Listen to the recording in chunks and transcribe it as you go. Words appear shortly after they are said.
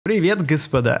Привет,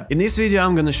 господа! In this video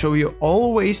I'm gonna show you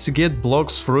all ways to get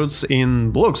Blox Fruits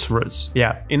in Blox Fruits.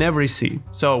 Yeah, in every sea.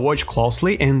 So watch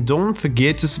closely and don't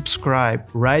forget to subscribe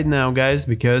right now, guys,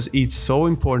 because it's so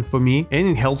important for me and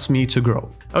it helps me to grow.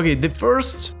 Okay, the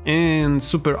first and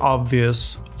super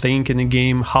obvious thing in the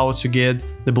game how to get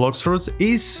the Blox Fruits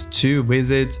is to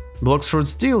visit Blox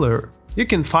Fruits dealer. You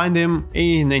can find them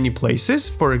in any places,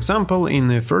 for example in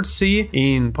the first sea,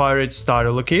 in pirate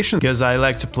starter location, because I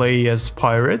like to play as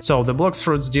pirate. So the Blox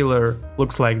Fruits dealer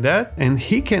looks like that, and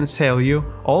he can sell you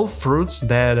all fruits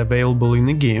that are available in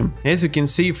the game. As you can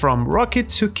see, from rocket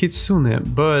to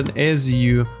kitsune, but as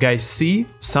you guys see,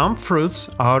 some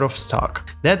fruits are out of stock.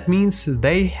 That means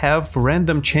they have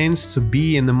random chance to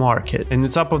be in the market. And at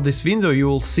the top of this window you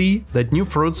will see that new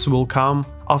fruits will come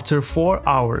after 4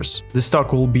 hours. The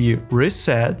stock will be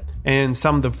reset and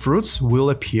some of the fruits will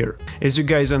appear. As you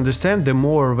guys understand, the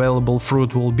more available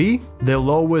fruit will be, the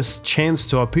lowest chance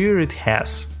to appear it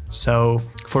has. So,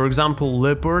 for example,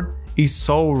 leopard is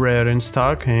so rare in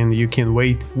stock and you can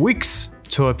wait weeks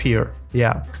to appear.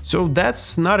 Yeah, so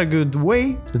that's not a good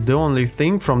way. The only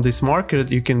thing from this market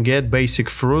you can get basic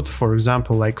fruit, for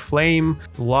example like flame,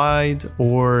 light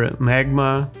or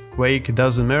magma, quake, it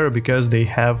doesn't matter because they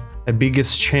have a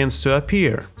biggest chance to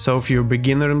appear. So if you're a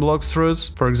beginner in Blox Fruits,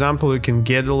 for example, you can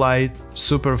get a light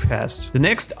super fast. The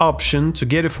next option to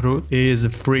get a fruit is a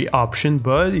free option,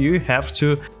 but you have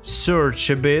to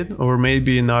search a bit, or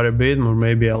maybe not a bit, or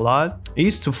maybe a lot,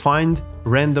 is to find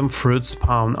random fruit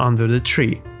spawn under the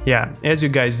tree. Yeah, as you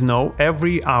guys know,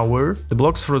 every hour the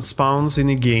Blox Fruit spawns in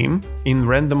a game in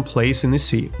random place in the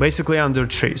sea, basically under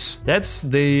trees. That's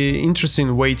the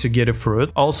interesting way to get a fruit,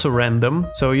 also random,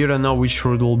 so you don't know which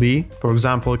fruit will be. For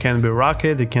example, it can be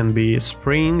rocket, it can be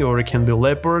spring, or it can be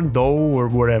leopard, doe, or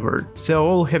whatever. So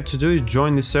all you have to do is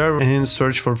join the server and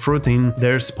search for fruit in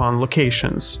their spawn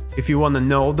locations. If you want to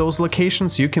know those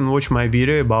locations, you can watch my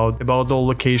video about all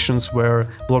locations where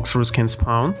Blox Fruits can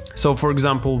spawn. So for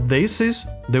example, this is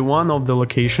the one of the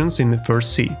locations in the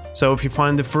first sea. So if you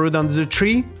find the fruit under the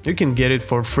tree, you can get it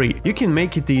for free. You can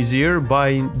make it easier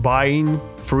by buying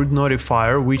fruit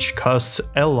notifier, which costs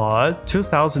a lot.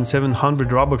 2,700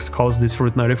 Robux costs this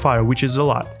fruit notifier, which is a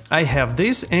lot. I have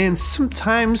this and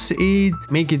sometimes it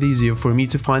make it easier for me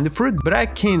to find the fruit, but I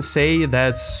can't say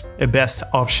that's the best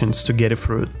options to get a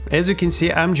fruit. As you can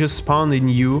see, I'm just spawned a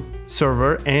new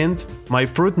server and my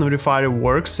fruit notifier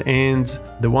works and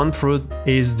the one fruit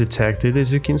is detected,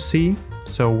 as you can see.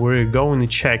 So we're going to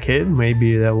check it.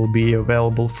 Maybe there will be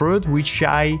available fruit, which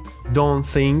I don't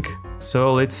think.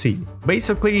 So let's see.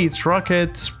 Basically it's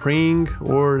rocket, spring,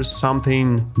 or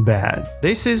something bad.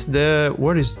 This is the...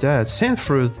 what is that? Sand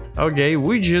fruit. Okay,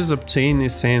 we just obtained a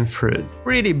sand fruit.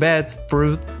 Pretty bad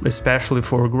fruit, especially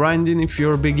for grinding if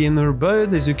you're a beginner,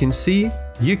 but as you can see,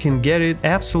 you can get it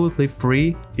absolutely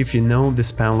free if you know the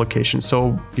spawn location.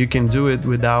 So you can do it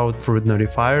without fruit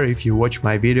notifier if you watch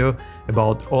my video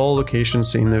about all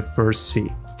locations in the first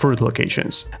sea, fruit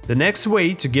locations. The next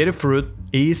way to get a fruit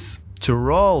is to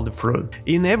roll the fruit.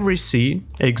 In every sea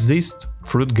exists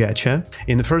fruit gacha.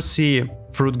 In the first sea,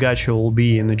 fruit gacha will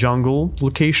be in the jungle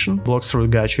location, Blox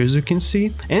Fruit gacha, as you can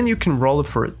see, and you can roll a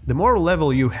fruit. The more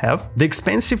level you have, the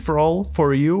expensive roll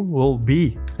for you will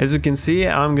be. As you can see,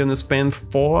 I'm gonna spend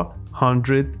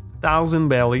 400,000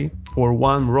 belly for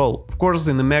one roll. Of course,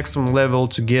 in the maximum level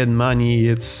to get money,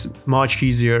 it's much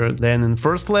easier than in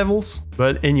first levels,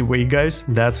 but anyway guys,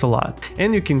 that's a lot.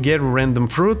 And you can get random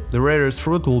fruit. The rarest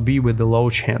fruit will be with the low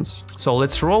chance. So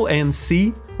let's roll and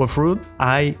see what fruit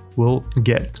I will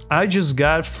get. I just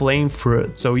got flame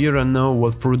fruit, so you don't know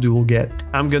what fruit you will get.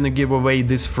 I'm gonna give away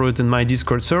this fruit in my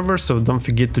Discord server, so don't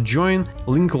forget to join.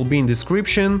 Link will be in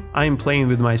description. I'm playing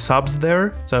with my subs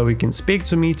there, so you can speak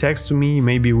to me, text to me,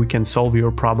 maybe we can solve your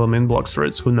problem in Blox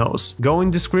Fruits, who knows. Go in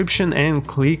description and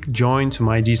click join to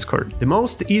my Discord. The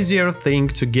most easier thing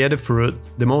to get a fruit,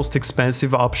 the most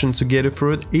expensive option to get a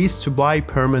fruit is to buy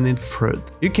permanent fruit.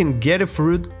 You can get a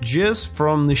fruit just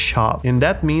from the shop, and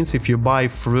that means if you buy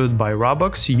fruit by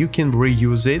Robux, you can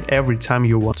reuse it every time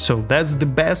you want. So that's the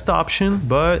best option,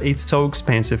 but it's so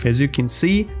expensive. As you can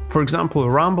see, for example,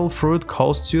 rumble fruit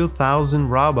costs you 1,000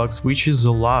 Robux, which is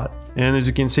a lot. And as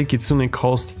you can see, kitsune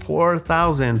costs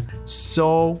 4,000.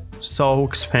 So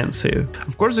expensive.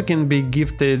 Of course, you can be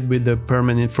gifted with the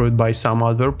permanent fruit by some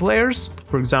other players.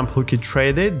 For example, you could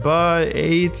trade it, but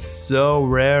it's so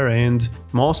rare and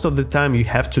most of the time you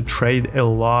have to trade a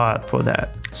lot for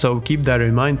that. So keep that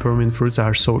in mind, permanent fruits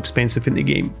are so expensive in the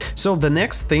game. So the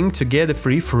next thing to get a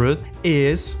free fruit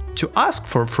is to ask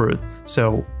for fruit.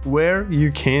 So where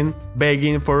you can beg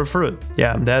in for a fruit.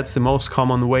 Yeah, that's the most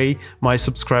common way my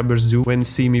subscribers do when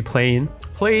see me playing.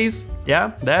 Please,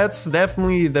 yeah, that's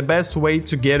definitely the best way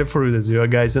to get a fruit, as you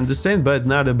guys understand, but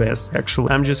not the best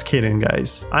actually. I'm just kidding,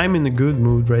 guys. I'm in a good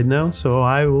mood right now, so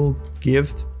I will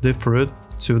gift the fruit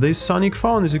to this Sonic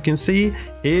phone. As you can see,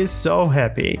 he is so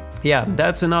happy. Yeah,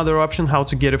 that's another option how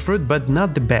to get a fruit, but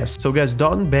not the best. So guys,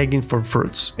 don't begging for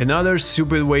fruits. Another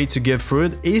stupid way to get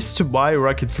fruit is to buy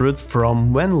rocket fruit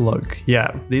from Wenlock.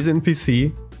 Yeah, this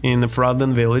NPC in the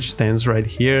Frodden village stands right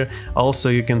here. Also,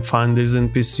 you can find this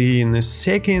NPC in the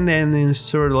second and in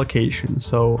third location.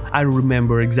 So I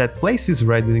remember exact places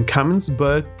right in the comments,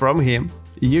 but from him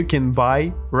you can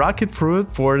buy rocket fruit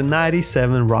for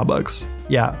 97 Robux.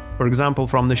 Yeah, for example,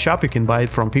 from the shop you can buy it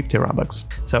from 50 Robux.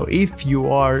 So if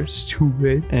you are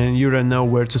stupid and you don't know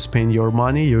where to spend your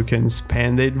money, you can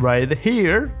spend it right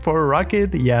here for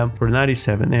rocket, yeah, for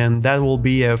 97, and that will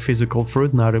be a physical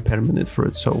fruit, not a permanent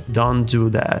fruit, so don't do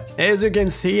that. As you can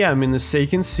see, I'm in the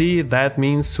second sea. That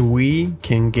means we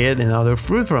can get another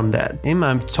fruit from that, and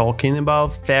I'm talking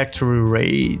about factory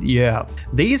raid. Yeah,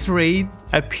 this raid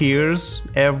appears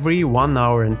every 1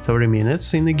 hour and 30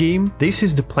 minutes in the game. This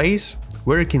is the place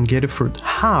where you can get a fruit.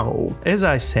 How? As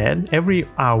I said, every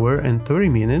hour and 30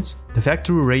 minutes the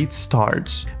factory raid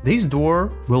starts. This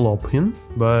door will open,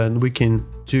 but we can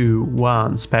do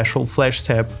one special flash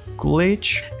tap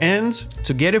glitch, and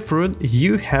to get a fruit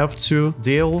you have to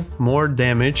deal more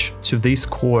damage to this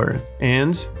core,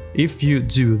 and if you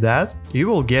do that you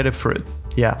will get a fruit.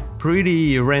 Yeah,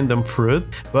 pretty random fruit,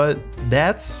 but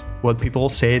that's what people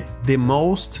say the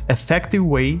most effective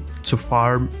way to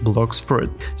farm Blox fruit.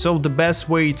 So the best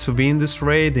way to win this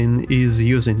raid is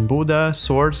using Buddha,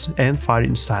 swords and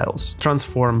fighting styles.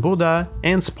 Transform Buddha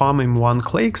and spam in 1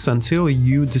 clicks until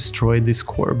you destroy this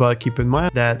core, but keep in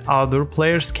mind that other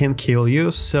players can kill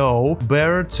you, so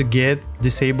better to get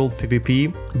disabled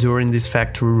PvP during this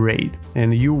factory raid.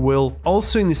 And you will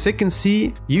also in the second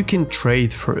sea you can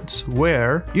trade fruits,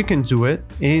 where you can do it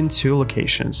in 2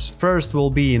 locations. First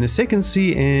will be in the second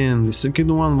sea and the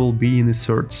second one will be in the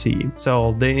third sea. So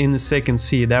in the second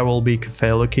sea there will be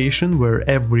cafe location where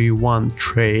everyone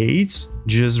trades.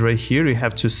 Just right here you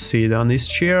have to sit on this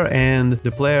chair and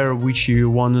the player which you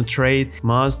want to trade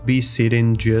must be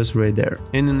sitting just right there.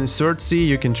 And in the third sea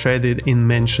you can trade it in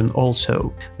mansion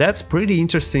also. That's pretty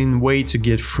interesting way to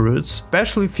get fruits,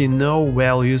 especially if you know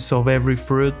values of every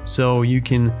fruit, so you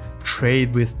can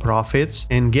trade with profits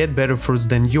and get better fruits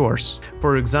than yours.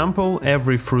 For example,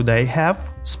 every fruit I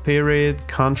have, Spirit,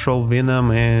 Control,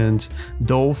 Venom and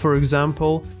Dough for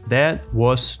example, that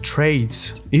was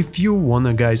trades. If you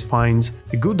wanna guys find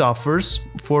good offers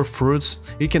for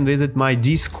fruits, you can visit my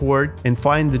Discord and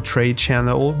find the trade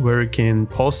channel where you can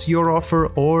post your offer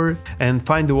and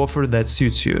find the offer that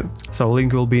suits you. So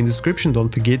link will be in the description. Don't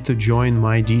forget to join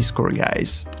my Discord,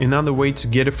 guys. Another way to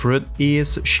get a fruit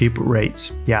is ship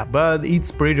raids. Yeah, but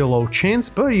it's pretty low chance,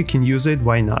 but you can use it,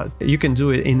 why not? You can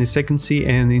do it in the second sea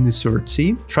and in the third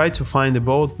sea. Try to find a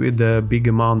boat with a big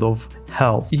amount of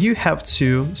health. You have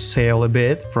to sail a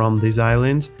bit from this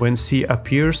island when sea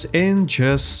appears and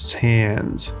just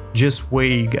stand. Just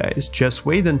wait, guys, just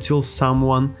wait until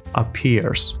someone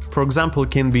appears. For example,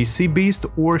 it can be sea beast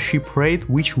or ship raid,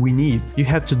 which we need. You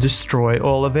have to destroy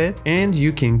all of it and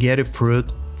you can get a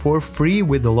fruit for free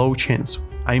with a low chance.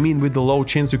 I mean, with the low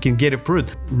chance you can get a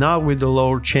fruit, not with the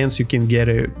low chance you can get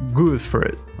a good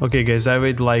fruit. Okay guys, I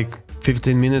wait like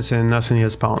 15 minutes and nothing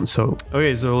has spawned, so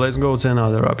okay, so let's go to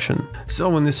another option.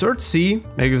 So in the third sea,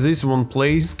 exists one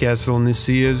place, Castle in the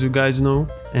Sea, as you guys know,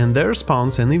 and there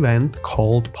spawns an event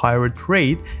called Pirate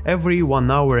Raid every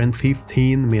 1 hour and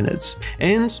 15 minutes,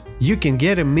 and you can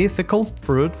get a mythical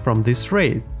fruit from this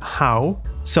raid. How?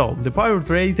 So the Pirate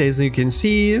Raid, as you can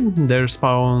see, there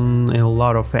spawn a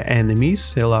lot of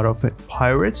enemies, a lot of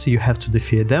pirates. You have to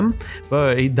defeat them,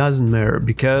 but it doesn't matter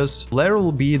because there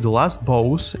will be the last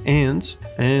boss, and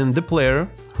the player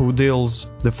who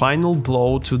deals the final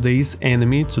blow to this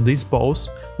enemy, to this boss,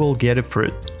 will get a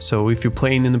fruit. So if you're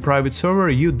playing in a private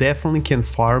server, you definitely can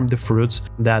farm the fruits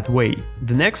that way.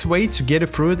 The next way to get a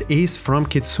fruit is from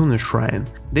Kitsune Shrine.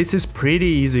 This is pretty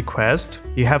easy quest.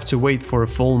 You have to wait for a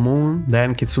full moon,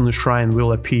 then Kitsune Shrine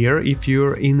will appear if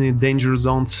you're in a danger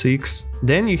zone 6.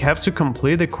 Then you have to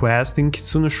complete the quest in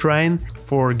Kitsune Shrine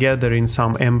for gathering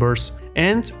some embers,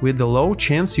 and with the low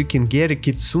chance you can get a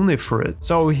kitsune fruit.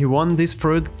 So if you want this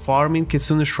fruit, farming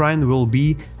kitsune shrine will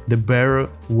be the better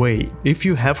way. If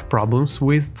you have problems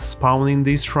with spawning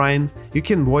this shrine, you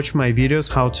can watch my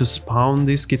videos how to spawn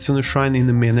this kitsune shrine in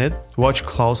a minute. Watch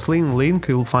closely, link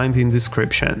you'll find in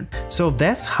description. So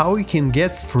that's how you can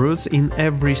get fruits in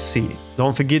every sea.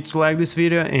 Don't forget to like this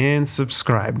video and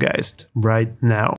subscribe, guys, right now.